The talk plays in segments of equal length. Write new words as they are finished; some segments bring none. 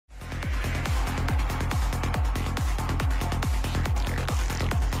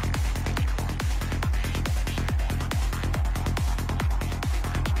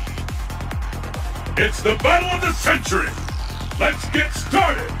It's the battle of the century! Let's get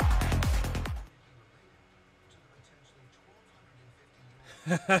started!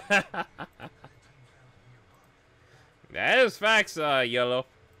 That is facts, Yellow.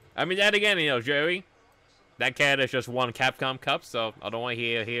 I mean, that again, you know, Jerry. That cat is just one Capcom Cup, so I don't want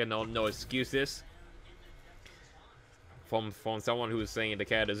to hear no excuses from someone who's saying the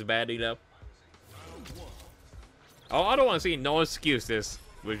cat is bad, you know. Oh, I don't want to see no excuses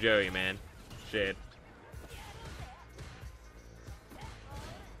with Jerry, man. Shit.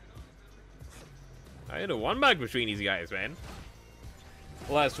 I had a one back between these guys, man.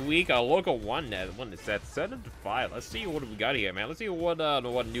 Last week, Loco won that. Won the set 7-5. Let's see what we got here, man. Let's see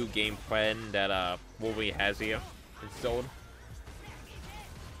what new game plan that Wolverine has here installed.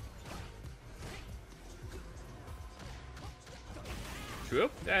 True.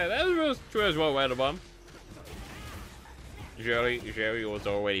 Yeah, that was true as well, right above. Jerry was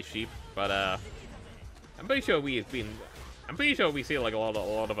already cheap, but I'm pretty sure we see like a lot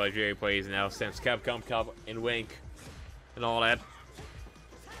of our Jerry plays now since Capcom Cup and Wink and all that.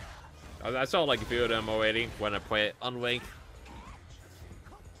 I saw like a few of them already when I played Unwink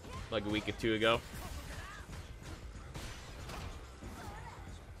like a week or two ago.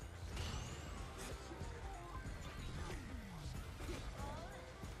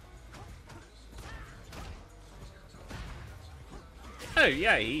 Oh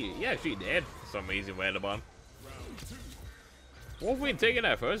yeah, he actually did for some reason where the bomb. Wolverine taking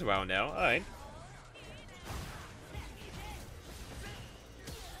that first round now. All right.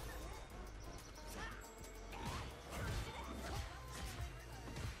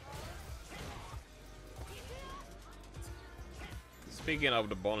 Speaking of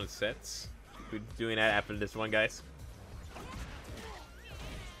the bonus sets, we're doing that after this one, guys.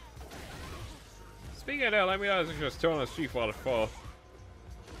 Speaking of that, let me just turn on Street Fighter 4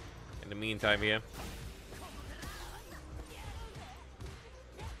 in the meantime here.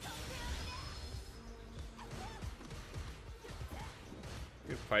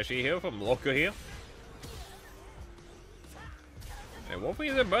 Good Pashi here from Loco here. And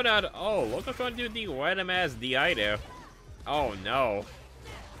Wolfie's a burnout. Oh, Loco's trying to do the random ass DI there. Oh no.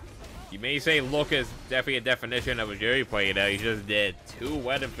 You may say Look is definitely a definition of a Jerry player there. He just did two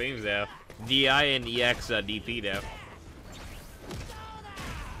random things there. DI and EX DP there.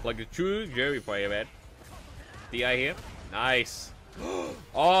 Like a true Jerry player, man. DI here. Nice.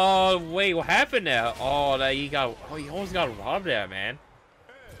 Oh wait, what happened there? Oh, that he almost got robbed there, man.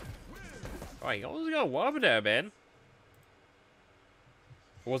 Oh, he almost got robbed there, man.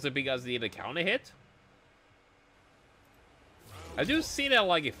 Was it because he had a counter hit? I do see that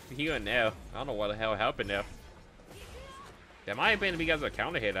like here and there. I don't know what the hell happened there. That might have been because of a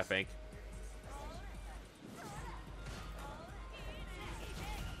counter hit, I think.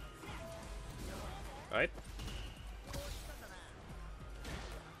 Right?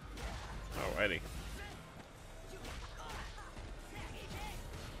 Alrighty.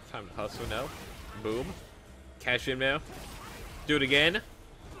 Time to hustle now. Boom. Cash in now. Do it again.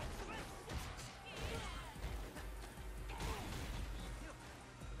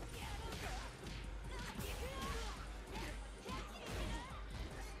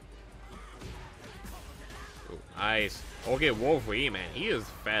 Nice. Okay, Wolverine, man. He is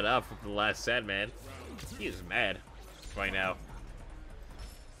fed up from the last set, man. He is mad right now.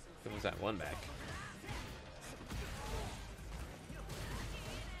 What was that one back?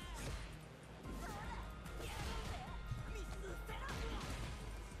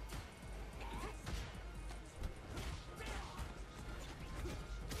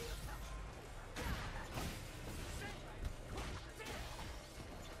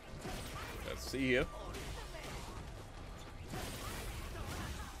 Let's see you.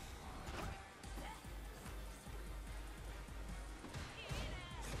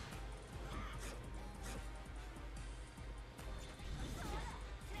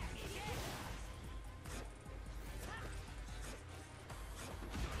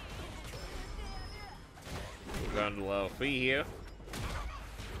 Going to level 3 here.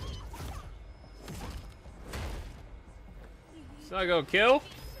 It's not gonna kill.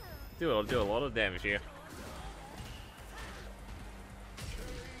 Do a lot of damage here.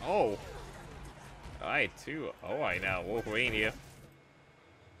 Oh. Alright, two. Alright now, Wolverine here.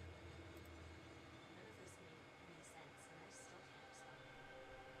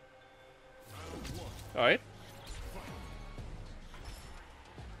 Alright.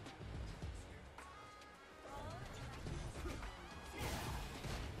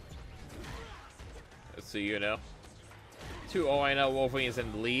 Let's see you now. 2-0 right now, Wolverine is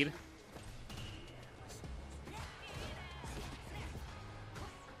in the lead.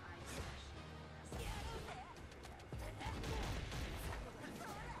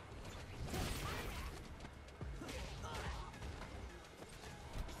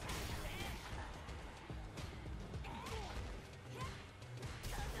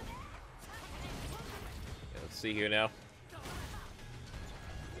 see here now.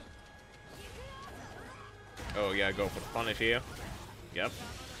 Oh, yeah, go for the punish here. Yep.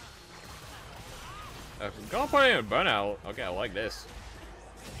 Go put it in burnout. Okay, I like this.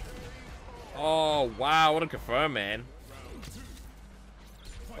 Oh, wow, what a confirm, man.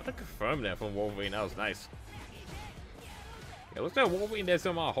 What a confirm there from Wolverine. That was nice. Yeah, looks like Wolverine did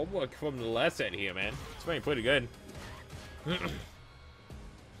some homework from the last set here, man. It's been pretty good.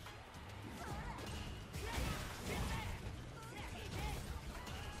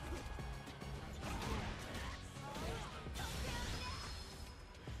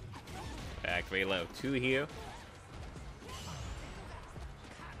 Activate level 2 here.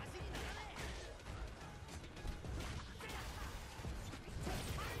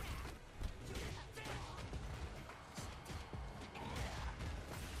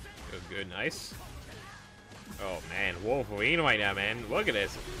 Good, nice. Oh man, Wolverine right now, man. Look at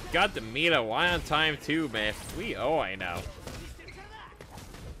this. Got the meter right on time too, man. We owe right now.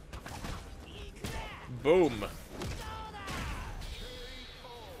 Boom.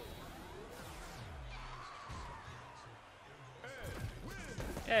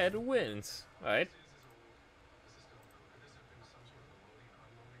 Ed wins. Alright.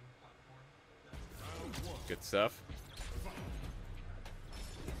 Good stuff.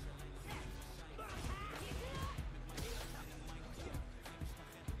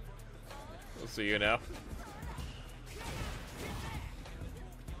 We'll see you now.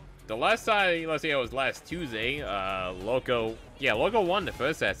 The last time, let's see, it was last Tuesday. Loco, yeah, Loco won the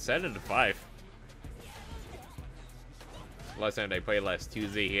first set, 7-5. Last time they played last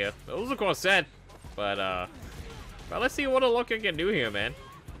Tuesday here. It was a close set, but let's see what a Loco can do here, man.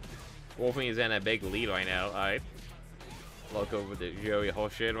 Wolfing is in a big lead right now. All right, Loco with the Joey whole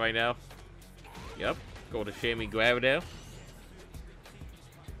shit right now. Yep, go to Shamey grab there.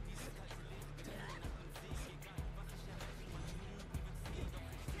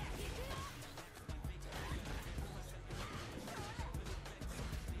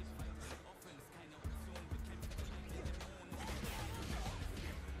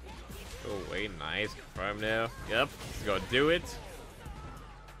 Oh, wait, nice. Confirm now. Yep, let's go do it.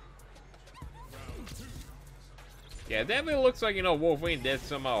 Yeah, definitely looks like, you know, Wolverine did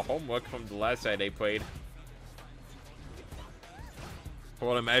some homework from the last side they played. I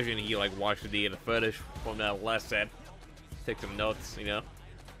would imagine he, like, watched the footage from that last set. Take some notes, you know.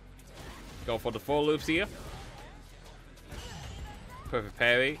 Go for the 4 loops here. Perfect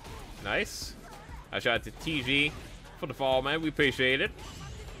parry. Nice. I shot to TG for the fall, man. We appreciate it.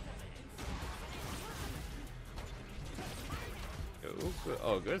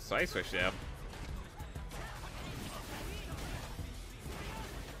 Oh, good side switch there.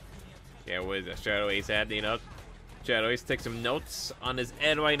 Yeah, where's the Shadow Ace at? You know, Shadow Ace take some notes on his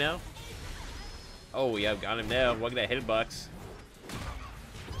head right now. Oh, yeah, got him there. Look at that hitbox.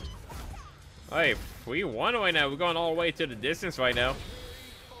 Alright, we won right now. We're going all the way to the distance right now.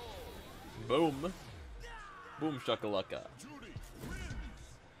 Boom. Boom shakalaka.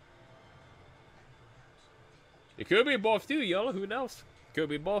 It could be both too, y'all. Who knows? Could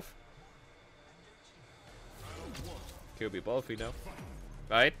be both. Could be both, you know.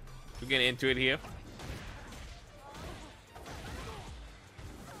 Alright, we're getting into it here.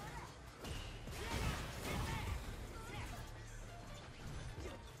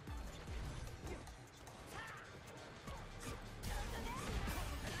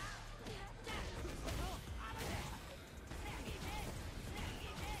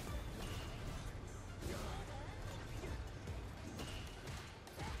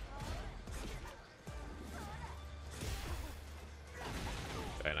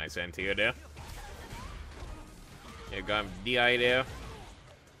 Very nice anti there. Yeah, got him DI there.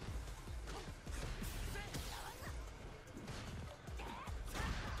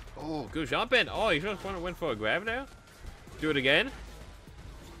 Oh, good jump in. Oh, you just want to win for a grab there? Do it again.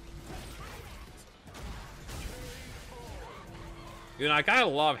 You know, I kind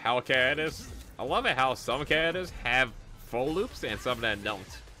of love how characters. I love it how some characters have full loops and some that don't.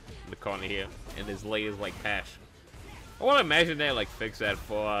 In the corner here, and his layers like patch. I want to imagine they like fix that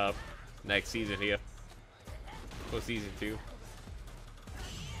for next season here. For season 2.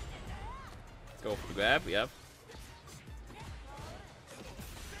 Let's go for the grab, yep.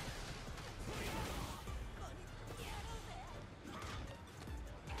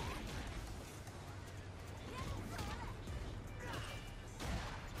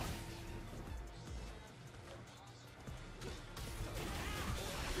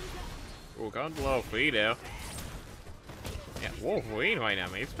 Oh, gone below 3 now. Yeah, Wolverine right now,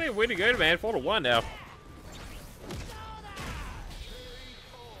 man. He's playing really good, man. 4-1 now.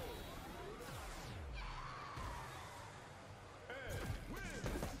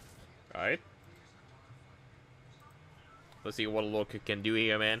 Alright. Let's see what Loco can do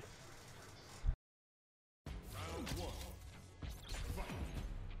here, man.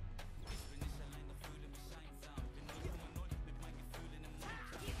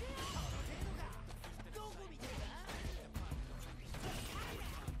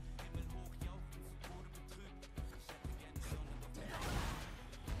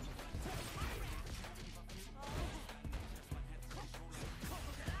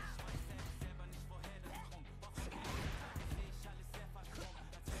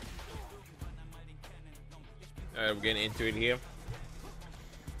 Alright, we're getting into it here.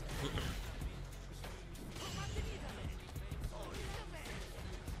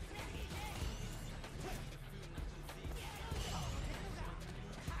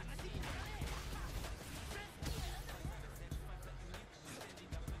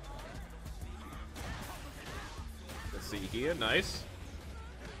 Let's see here, nice.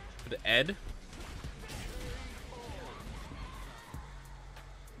 For the Ed.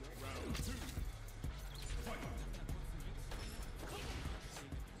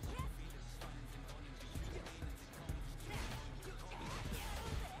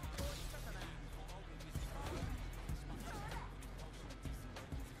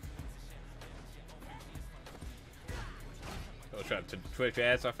 I'll try to Twitch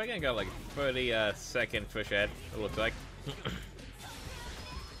ad, so I think I got like 30-second Twitch ad, it looks like.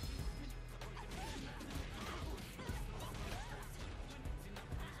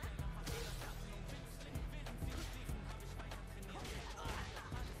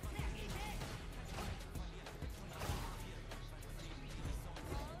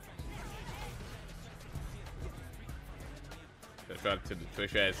 Try to the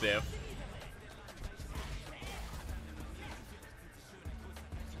Twitch ads there.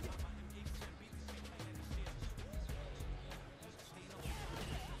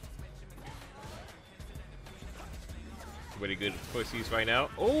 Pretty good pussies right now.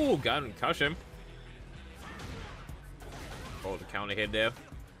 Oh, got him, cush him. Oh, the counter hit there.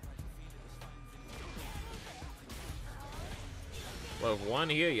 Well, one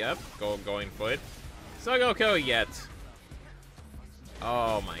here, yep. Going for it. It's not gonna kill yet.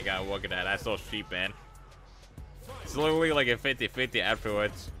 Oh my god, look at that. That's so cheap, man. It's literally like a 50-50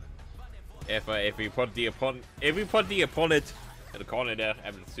 afterwards. If we put the opponent in the corner there,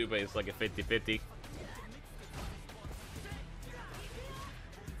 after the super, it's like a 50-50.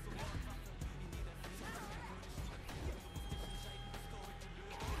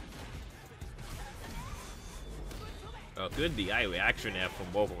 Oh, good DI reaction there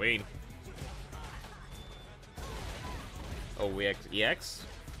from Wolverine. Oh, EX.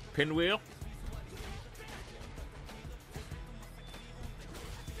 Pinwheel.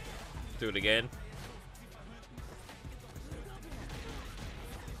 Do it again.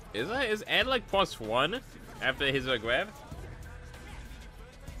 Is Ed like +1 after his grab?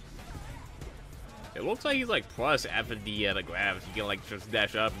 It looks like he's like plus after the grabs. He can like just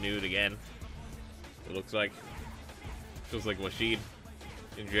dash up nude again. It looks like. Feels like Rashid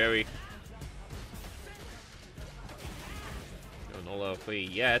and Jerry. No level 3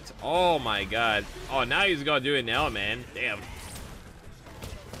 yet. Oh my god. Oh, now he's gonna do it now, man. Damn.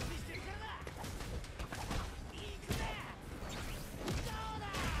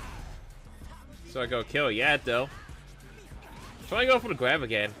 So I go kill yet though. Try to go for the grab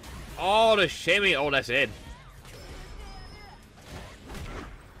again. Oh, the shimmy. Oh, that's it.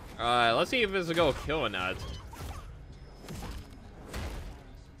 Alright, let's see if this will go kill or not.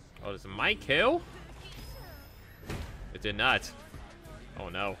 Oh, does my kill? It did not. Oh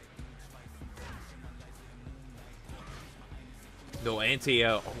no. No anti,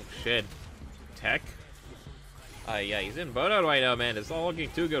 oh shit. Tech? Yeah, he's in burnout right now, man. It's not looking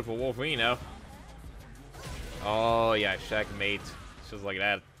too good for Wolverine now. Oh yeah, checkmate. Just like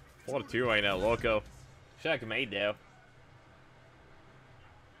that. 4-2 right now, Loco. Checkmate now.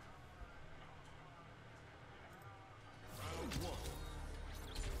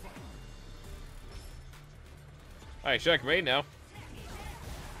 Alright, checkmate now.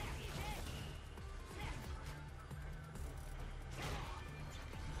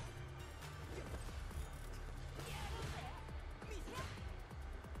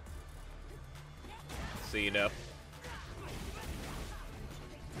 See you now.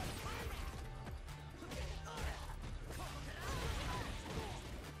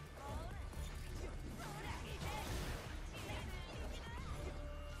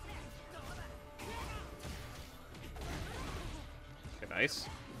 Nice.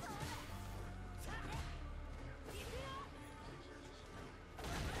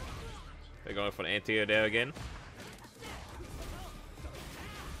 They're going for an anti-air there again.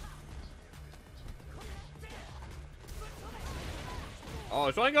 Oh, I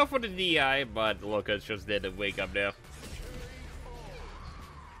was trying to go for the DI, but Loco just did a wake up there.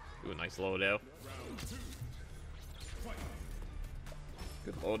 Ooh, nice low there.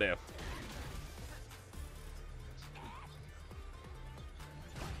 Good low there.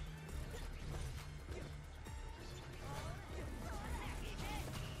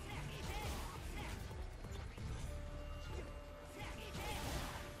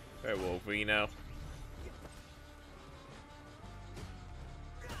 Alright, Wolverine now.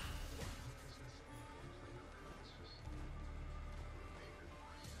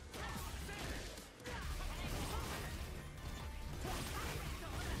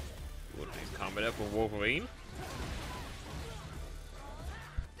 What nice combo there for Wolverine.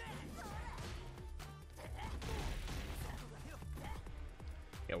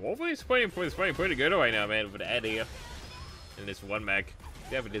 Yeah, Wolverine's playing pretty good right now, man, with the ad here. And this one mag.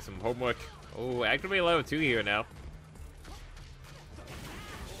 Definitely did some homework. Oh, activate level 2 here now.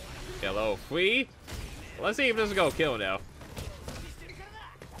 Yeah, level 3. Let's see if this is gonna kill now.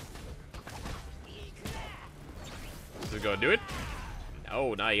 Is it gonna do it?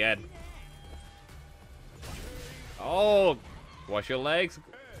 No, not yet. Oh, wash your legs.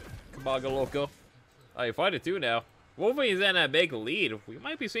 Come on, go Loco. Oh, you fight it too now. Wolverine's in a big lead. We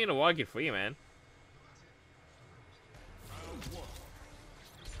might be seeing a walkie free, man.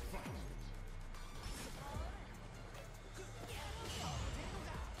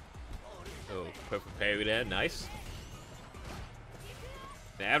 Oh, perfect parry there, nice.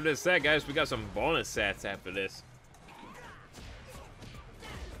 Now after this set, guys, we got some bonus sets after this.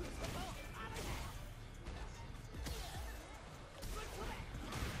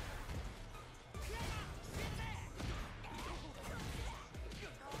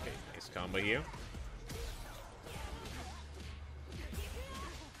 Okay, nice combo here.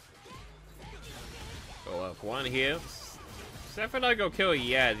 Go up one here. Except for not go kill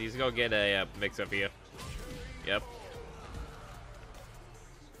yet, he's gonna get a mix up here. Yep.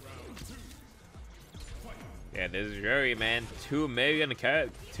 Yeah, this is Jerry, man. $2 million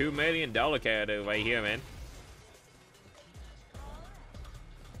character right here, man.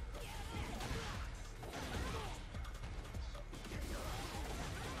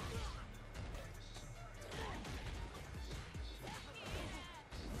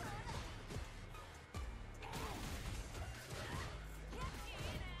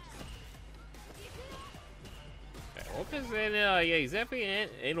 Yeah, he's definitely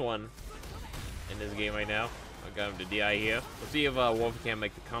in one in this game right now. I got him to DI here. Let's see if Wolf can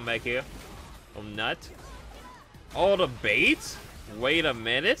make the comeback here. Oh, nut. Oh, the bait? Wait a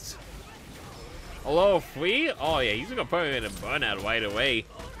minute. Hello, free? Oh, yeah, he's gonna put him in a burnout right away.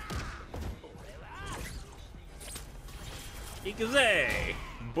 Ikaze!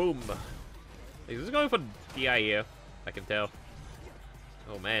 Boom. He's going for DI here. I can tell.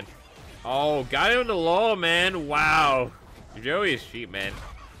 Oh, man. Oh, got him in the low, man. Wow. Joey is cheap, man.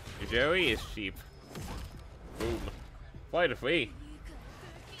 Joey is cheap. Boom. Fight free.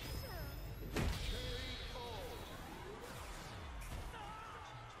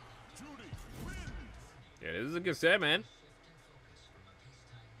 Yeah, this is a good set, man.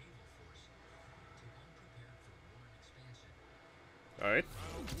 Alright.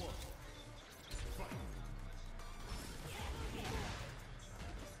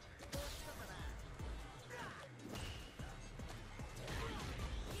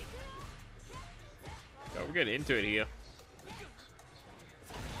 Oh, we're getting into it here.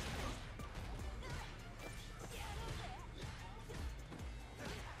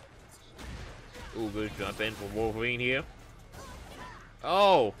 Ooh, good jump in for Wolverine here.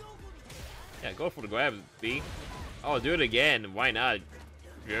 Oh! Yeah, go for the grab, B. Oh, do it again. Why not?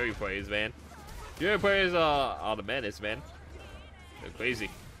 Jerry players, man. Jerry players are the menace, man. They're crazy.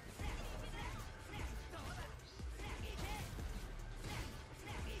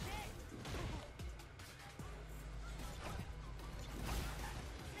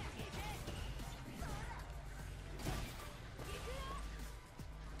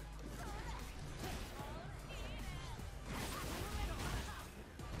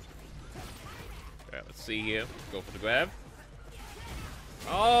 Let's see here. Go for the grab.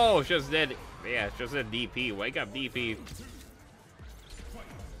 Oh, it's just dead. Yeah, it's just a DP. Wake up, DP.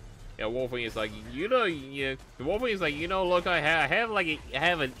 Yeah, Wolverine is like, you know, the Wolverine is like, you know, look, I have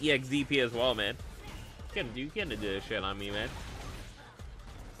an EX DP as well, man. You can't do this shit on me, man.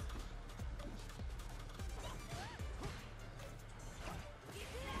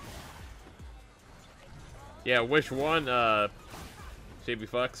 Yeah, which one? Shapey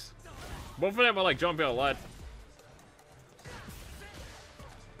fucks. Both of them are like jumping a lot.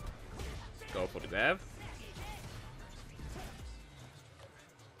 Go for the grab.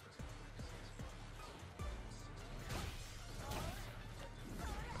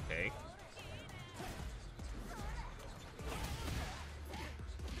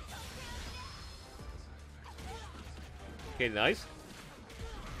 Okay, nice.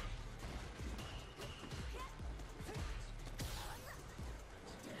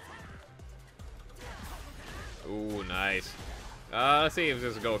 Ooh, nice. Let's see if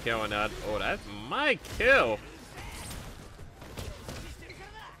this is a go kill or not. Oh, that's my kill.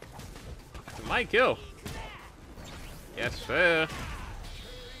 That's my kill. Yes, sir.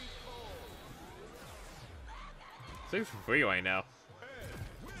 6-3 right now.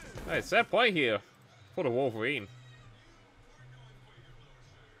 Alright, set play here for the Wolverine.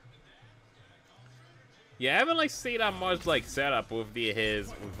 Yeah, I haven't like seen that much like setup with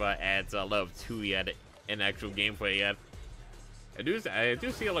his ads level 2 yet in actual gameplay yet. I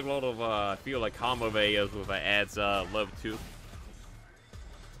do see like a lot of I feel like combo videos with ads level 2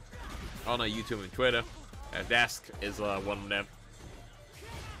 on YouTube and Twitter. Desk is one of them.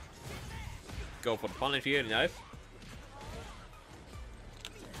 Go for the punish here, nice.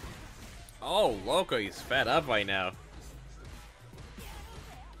 Oh, Loco, he's fed up right now.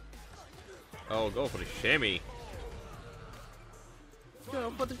 Oh, go for the shimmy.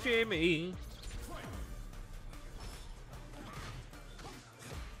 Go for the shimmy.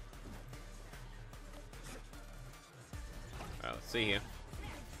 Alright, let's see here.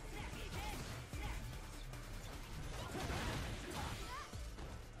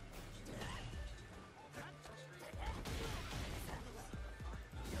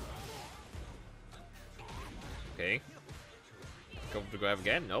 Okay. Go to grab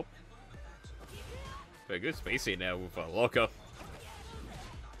again? Nope. Very good spacing now with Loco.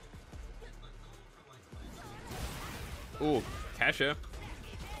 Ooh, Tasha.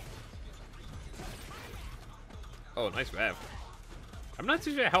 Oh, nice grab. I'm not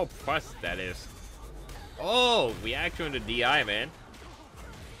too sure how fast that is. Oh, reaction to DI, man.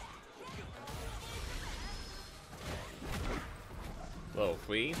 Low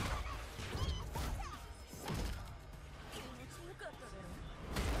free.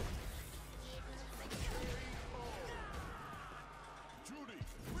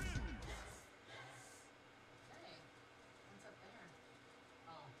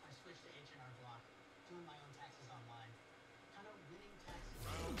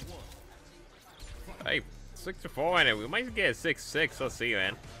 Hey, 6-4 in it. We might get a 6-6. Let's see,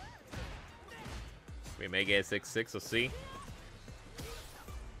 man. We may get a 6-6. Let's see.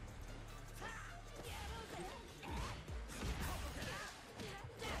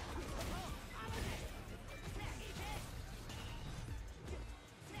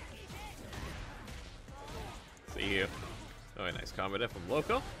 See here. Oh, a nice combo there from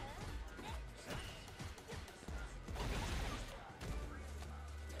Loco.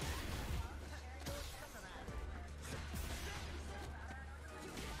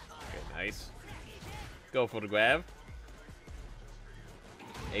 Nice. Go for the grab.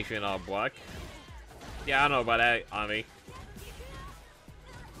 Asian R block. Yeah, I don't know about that, Ami.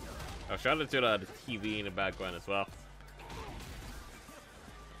 Oh, shout out to the TV in the background as well.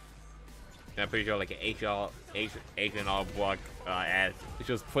 I'm pretty sure like an Asian R block ad. It's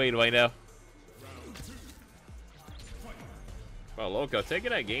just played right now. Well, Loco, taking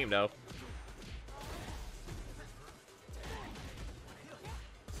that game though.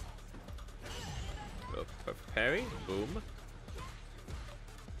 Parry, boom.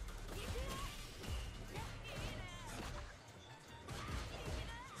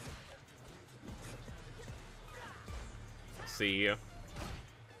 See you.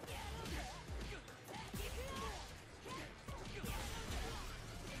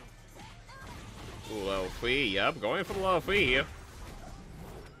 Ooh, low free. Yep, going for the low free here.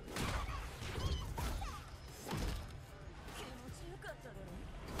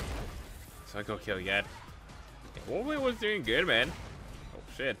 Psycho kill yet. Wolverine was doing good, man. Oh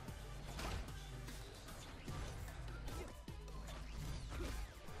shit.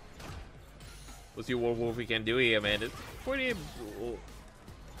 Let's see what Wolverine can do here, man. It's pretty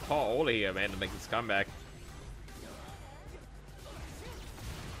tall order here, man, to make this comeback.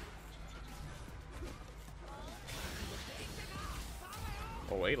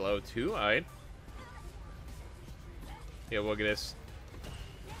 Oh wait, low 2, alright. Yeah, look at this.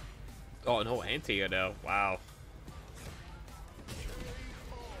 Oh, no anti here though. Wow.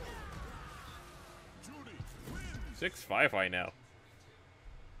 6-5 right now.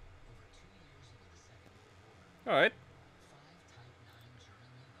 Alright.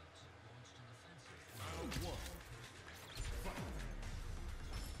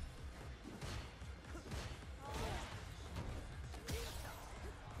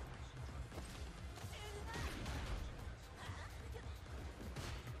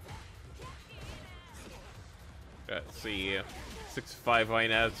 Let's see here. 6-5 right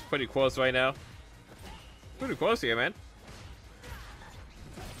now. It's pretty close right now. Pretty close here, man.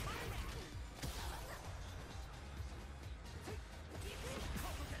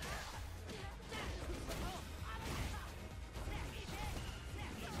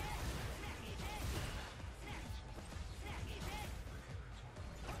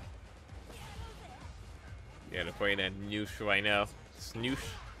 Yeah, they're playing that noosh right now. Snoosh.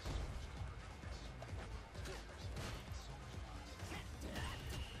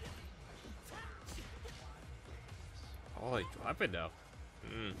 Oh, they drop it though.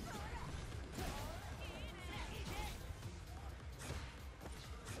 Hmm.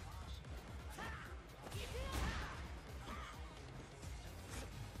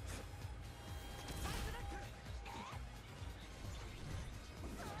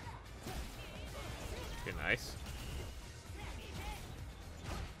 Okay, nice.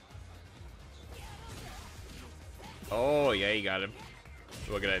 Oh, yeah, you got him.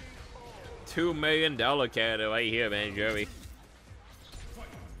 Look at that. $2 million cat right here, man, Joey.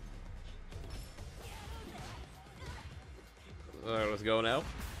 Alright, let's go now.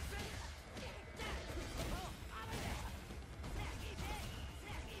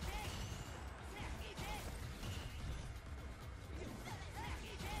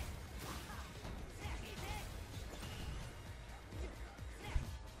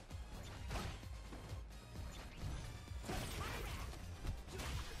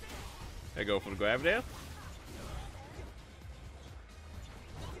 I go for the grab there.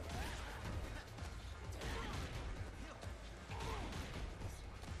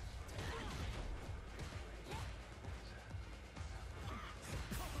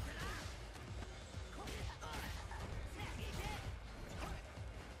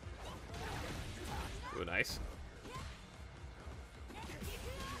 Ooh, nice.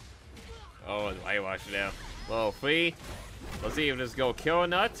 Oh, I watch it now. Well, free. Let's see if this go kill or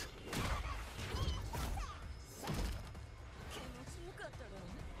not.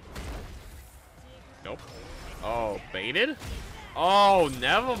 Nope. Oh, baited? Oh,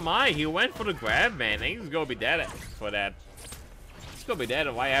 never mind. He went for the grab, man. I think he's gonna be dead for that. He's gonna be dead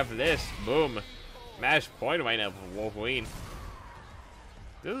right after this. Boom. Match point right now for Wolverine.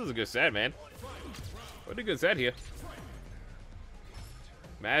 This is a good set, man. What a good set here.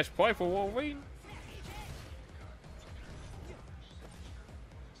 Match point for Wolverine.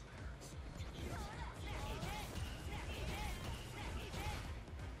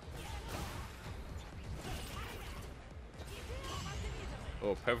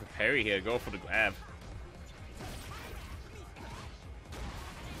 Oh, perfect parry here. Go for the grab.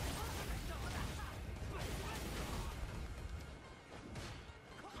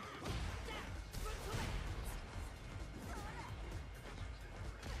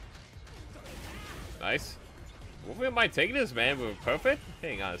 Nice. Wolverine might take this, man. We're perfect.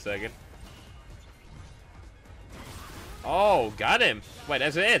 Hang on a second. Oh, got him. Wait,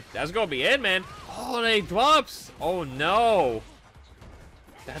 that's it. That's gonna be it, man. Oh, they drops. Oh, no.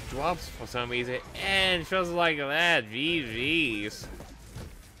 That drops for some reason. And just like that. GG's.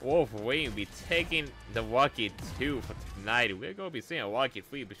 Wolverine will be taking the Rocket 2 for tonight. We're going to be seeing a Rocket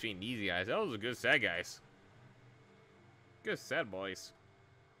 3 between these guys. That was a good set, guys. Good set, boys.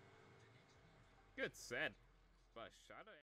 Good set. But shut up.